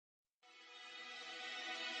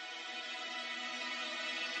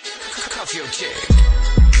cuff your chick.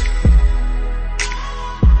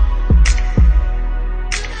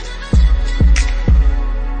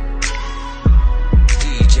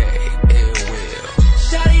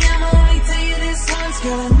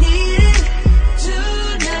 Girl, I need it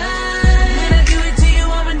tonight. When I do it to you,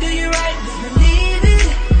 I'ma do you right. Believe it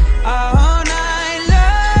all night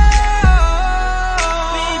long,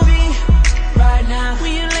 baby. Right now,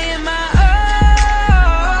 when you lay in my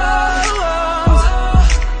arms,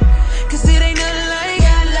 'cause it ain't nothing like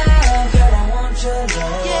your love. Girl, I want your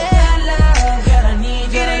love. Yeah, love. Girl, I need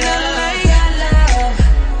your love. It ain't nothing like your love.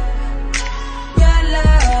 Your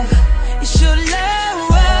love. It's your love.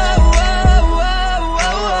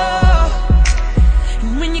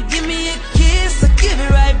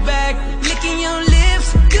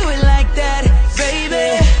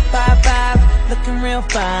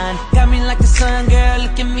 Fine, got me like the sun, girl,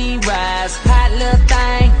 look at me rise. Hot little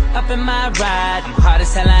thing, up in my ride. I'm hard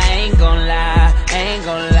as hell, I ain't gon' lie, ain't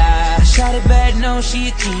gon' lie. Shawty bad, no, she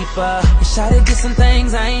a keeper. And Shawty did some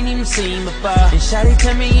things I ain't even seen before. And Shawty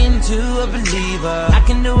turned me into a believer. I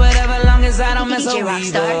can do whatever long as I don't mess a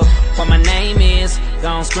weaver. What my name is,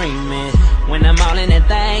 gon' scream it when I'm all in that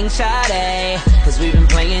thing, Shawty. 'Cause we've been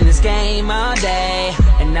playing this game all day,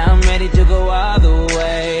 and now I'm ready to go all the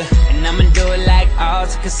way. And I'ma do it like all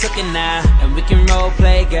sucker now, and we can role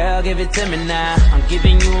play, girl, give it to me now. I'm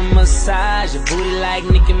giving you a massage, your booty like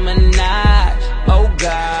Nicki Minaj. Oh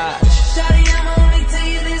gosh, Shawty, I'ma only tell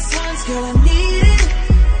you this once, girl, I need it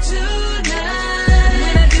tonight.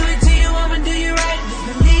 When I do it to you, I'ma do you right.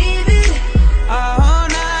 Believe it all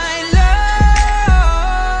night long,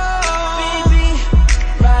 baby.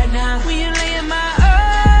 Right now, when you lay in my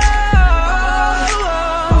arms,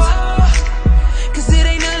 'cause it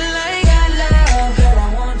ain't nothing like your love. Girl, I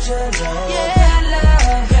want your love. Yeah,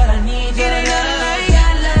 love. Girl, I need your love. It ain't nothing like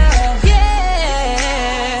your love. Yeah,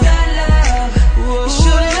 your love. It's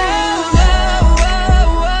your love.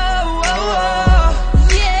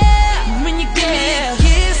 Yeah, when you give me a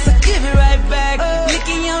kiss, I give it right back.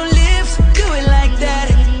 Licking your lips, do it like that,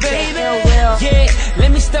 baby. Yeah, let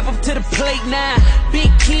me step up to the plate now.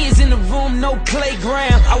 Big kids in the room, no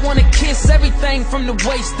playground. I wanna kiss everything from the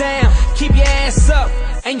waist down. Keep your ass up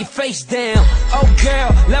and your face down. Oh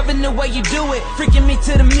girl, loving the way you do it, freaking me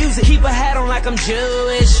to the music. Keep a hat on like I'm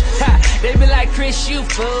Jewish. Ha, they be like, Chris, you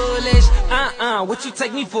foolish. What you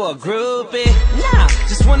take me for, a groupie? Nah,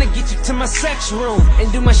 just wanna get you to my sex room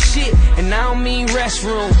and do my shit, and I don't mean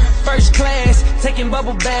restroom. First class, taking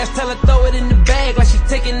bubble baths, tell her throw it in the bag like she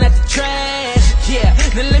taking out the trash. Yeah,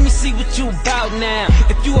 now let me see what you about now.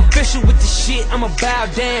 If you official with the shit, I'ma bow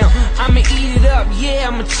down. I'ma eat it up, yeah,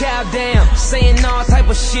 I'ma chow down. Saying all type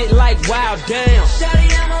of shit like wow, damn. Shawty,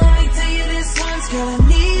 I'ma only tell you this once, girl, I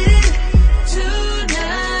need it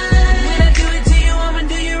tonight. When I do it to you, I'ma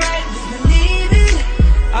do you right. Believe it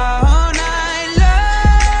all night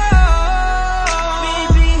long,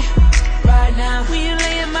 baby. Right now, when you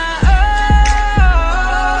lay in my arms,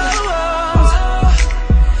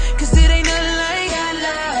 'cause it ain't nothing like your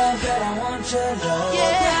love. Girl, I want your love.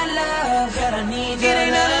 Yeah, love. Girl, I need your love. It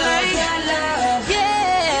ain't nothing like your love.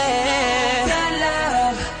 Yeah, your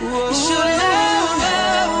love. It's your love.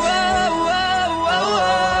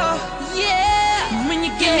 Yeah, when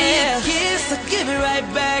you give me a kiss, I give it right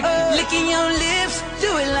back. Licking your lips, do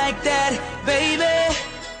it like that, baby.